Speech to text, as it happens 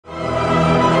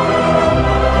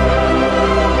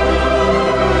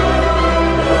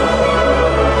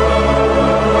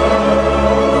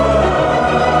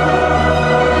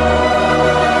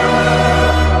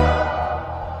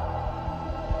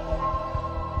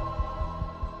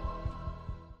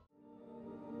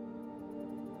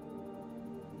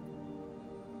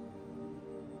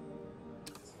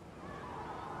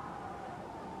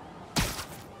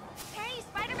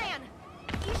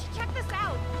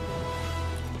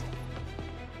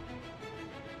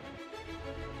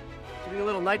Doing a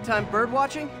little nighttime bird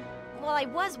watching? Well, I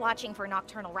was watching for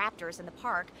nocturnal raptors in the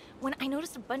park when I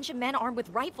noticed a bunch of men armed with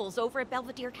rifles over at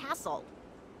Belvedere Castle.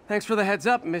 Thanks for the heads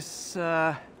up, Miss,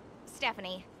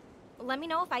 Stephanie, let me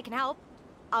know if I can help.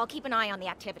 I'll keep an eye on the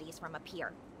activities from up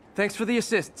here. Thanks for the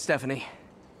assist, Stephanie.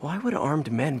 Why would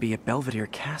armed men be at Belvedere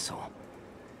Castle?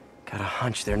 Got a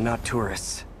hunch they're not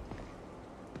tourists.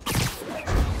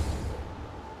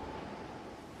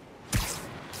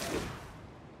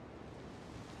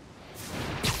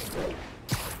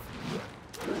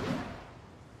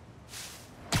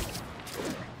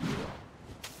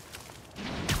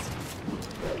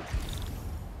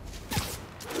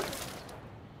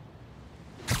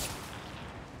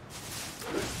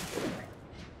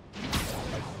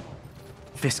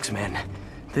 Fisk's men.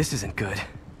 This isn't good.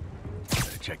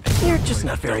 You're just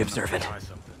not very observant.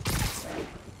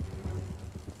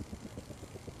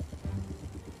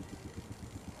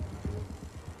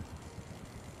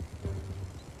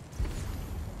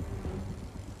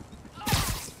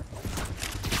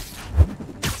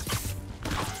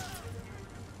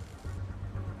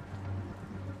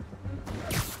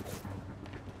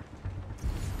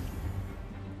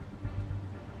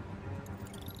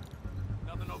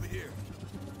 Nothing over here.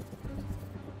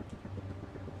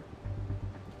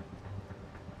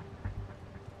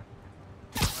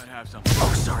 Have something.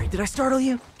 Oh, sorry, did I startle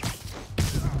you?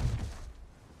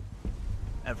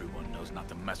 Everyone knows not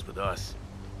to mess with us.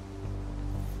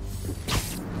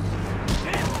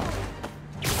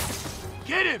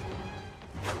 Get him!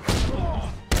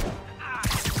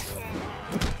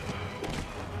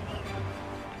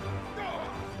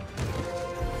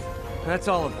 That's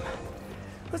all of them.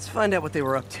 Let's find out what they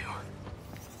were up to.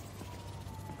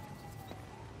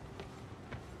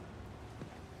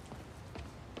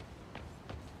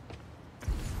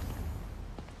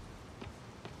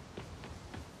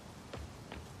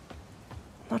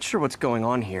 Not sure what's going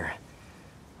on here.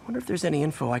 Wonder if there's any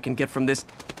info I can get from this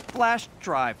flash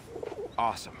drive.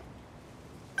 Awesome.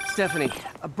 Stephanie,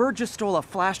 a bird just stole a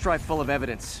flash drive full of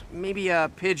evidence. Maybe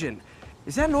a pigeon.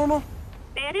 Is that normal?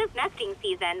 It is nesting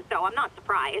season, so I'm not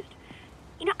surprised.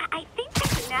 You know, I think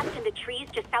there's a nest in the trees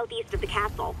just southeast of the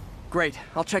castle. Great,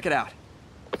 I'll check it out.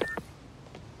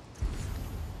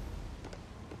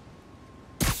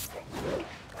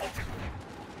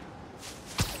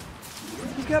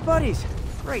 He's got buddies.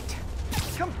 Great.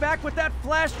 Come back with that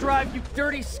flash drive, you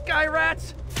dirty sky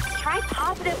rats! Try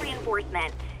positive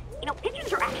reinforcement. You know,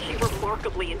 pigeons are actually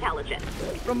remarkably intelligent.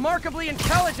 Remarkably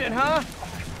intelligent, huh?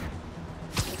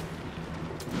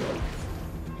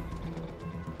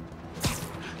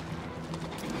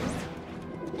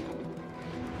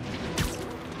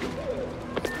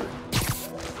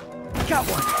 Got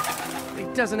one.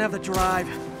 He doesn't have the drive.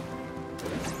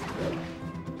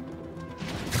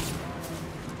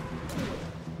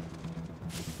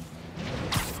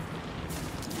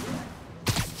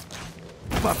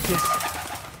 Fuck this.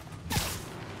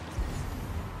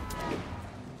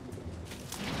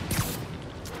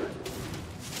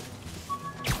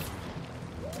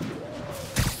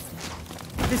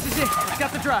 This is it. I've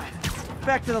got the drive.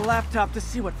 Back to the laptop to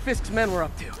see what Fisk's men were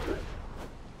up to.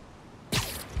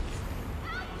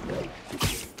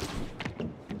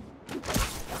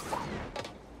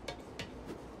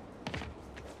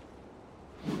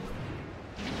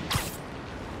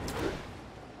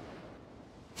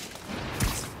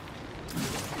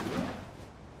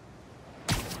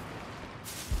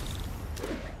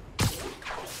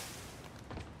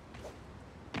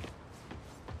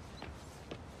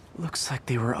 Looks like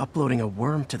they were uploading a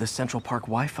worm to the Central Park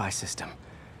Wi-Fi system.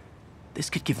 This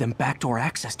could give them backdoor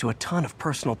access to a ton of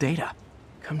personal data.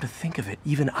 Come to think of it,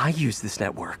 even I use this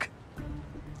network.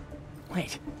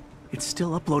 Wait, it's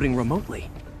still uploading remotely.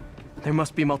 There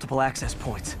must be multiple access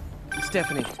points.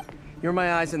 Stephanie, you're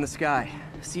my eyes in the sky.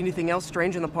 See anything else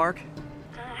strange in the park?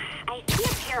 I see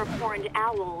a pair of horned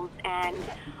owls and...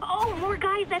 oh, more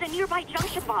guys at a nearby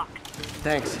junction box.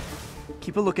 Thanks.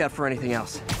 Keep a lookout for anything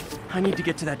else. I need to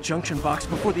get to that junction box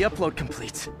before the upload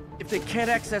completes. If they can't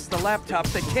access the laptop,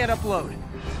 they can't upload.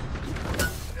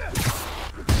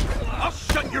 I'll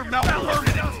shut your mouth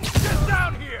permanently! Get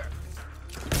down here!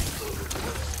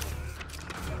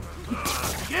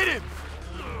 Get him!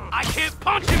 I can't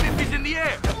punch him if he's in the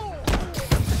air!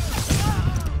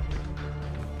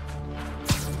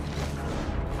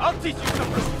 I'll teach you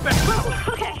some respect!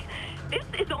 Whoa, okay. This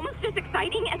is almost as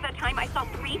exciting as the time I saw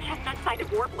 3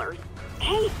 chestnut-sided warblers.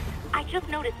 Hey, I just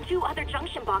noticed 2 other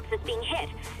junction boxes being hit.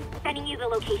 Sending you the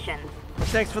locations.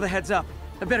 Thanks for the heads up.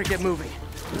 I better get moving.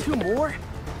 2 more?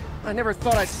 I never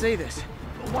thought I'd say this,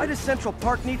 but why does Central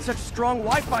Park need such strong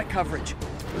Wi-Fi coverage?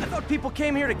 I thought people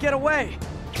came here to get away.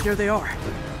 Here they are.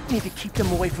 Need to keep them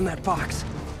away from that box.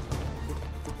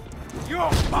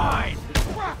 You're mine!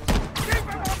 Keep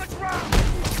him on the ground!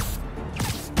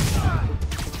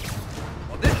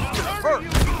 Well, this is gonna hurt.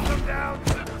 Come down.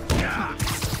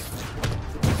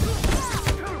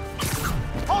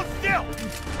 Hold still!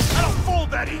 I don't fold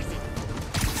that easy!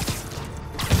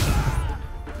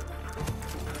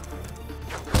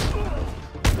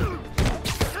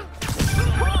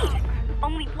 Wait!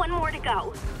 Only one more to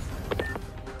go.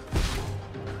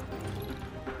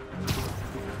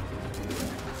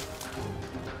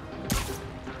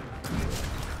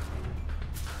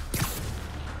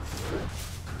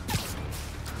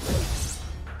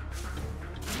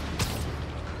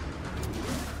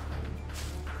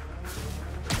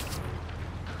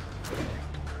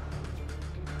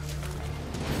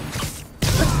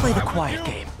 Let's play the quiet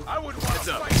game. I wouldn't want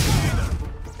to fight you either.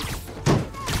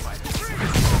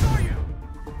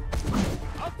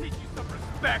 I'll teach you some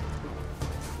respect.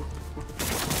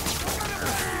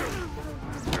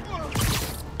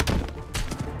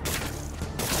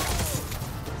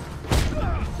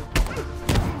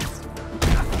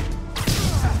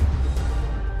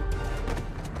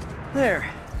 There.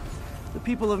 The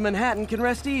people of Manhattan can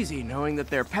rest easy knowing that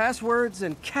their passwords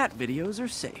and cat videos are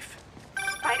safe.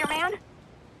 Spider-Man?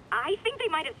 I think they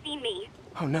might have seen me.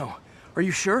 Oh no. Are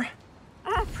you sure?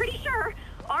 Pretty sure.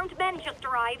 Armed men just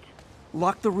arrived.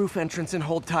 Lock the roof entrance and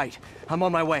hold tight. I'm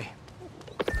on my way.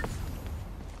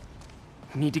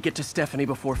 Need to get to Stephanie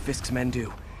before Fisk's men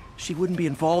do. She wouldn't be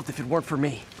involved if it weren't for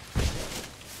me.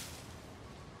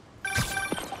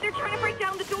 They're trying to break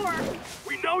down the door.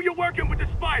 We know you're working with the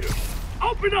spiders.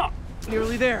 Open up!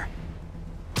 Nearly there.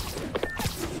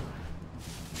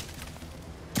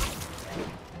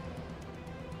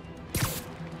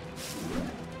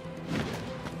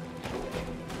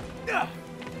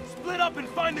 Split up and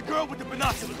find the girl with the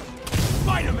binoculars.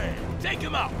 Spider-Man, take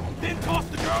him out. Then toss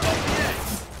the girl over the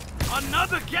edge.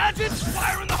 Another gadget?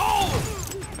 Fire in the hole!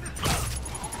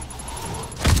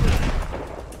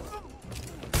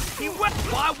 He went.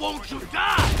 Why won't you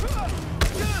die?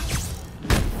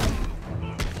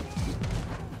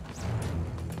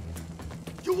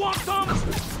 You want some?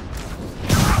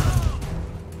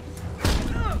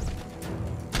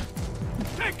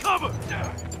 Take cover!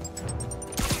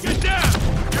 Get down!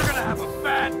 You're gonna have a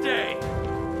bad day!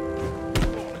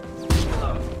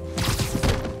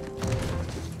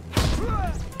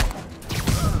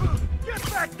 Get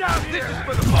back down here! This is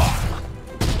for the boss!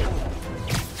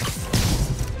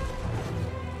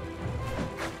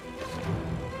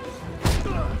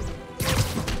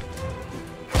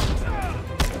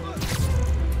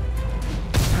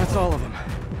 That's all of them.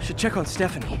 Should check on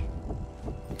Stephanie.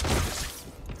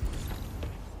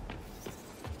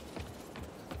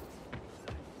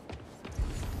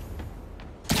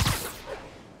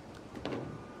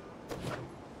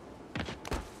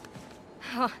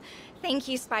 Oh, thank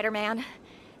you, Spider-Man.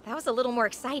 That was a little more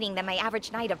exciting than my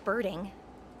average night of birding.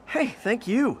 Hey, thank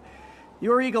you.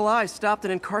 Your eagle eyes stopped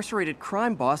an incarcerated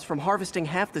crime boss from harvesting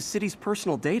half the city's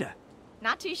personal data.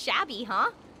 Not too shabby,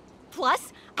 huh?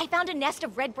 Plus, I found a nest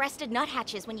of red-breasted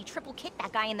nuthatches when you triple kicked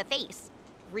that guy in the face.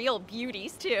 Real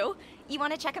beauties, too. You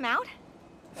want to check them out?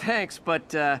 Thanks,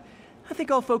 but I think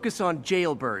I'll focus on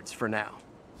jailbirds for now.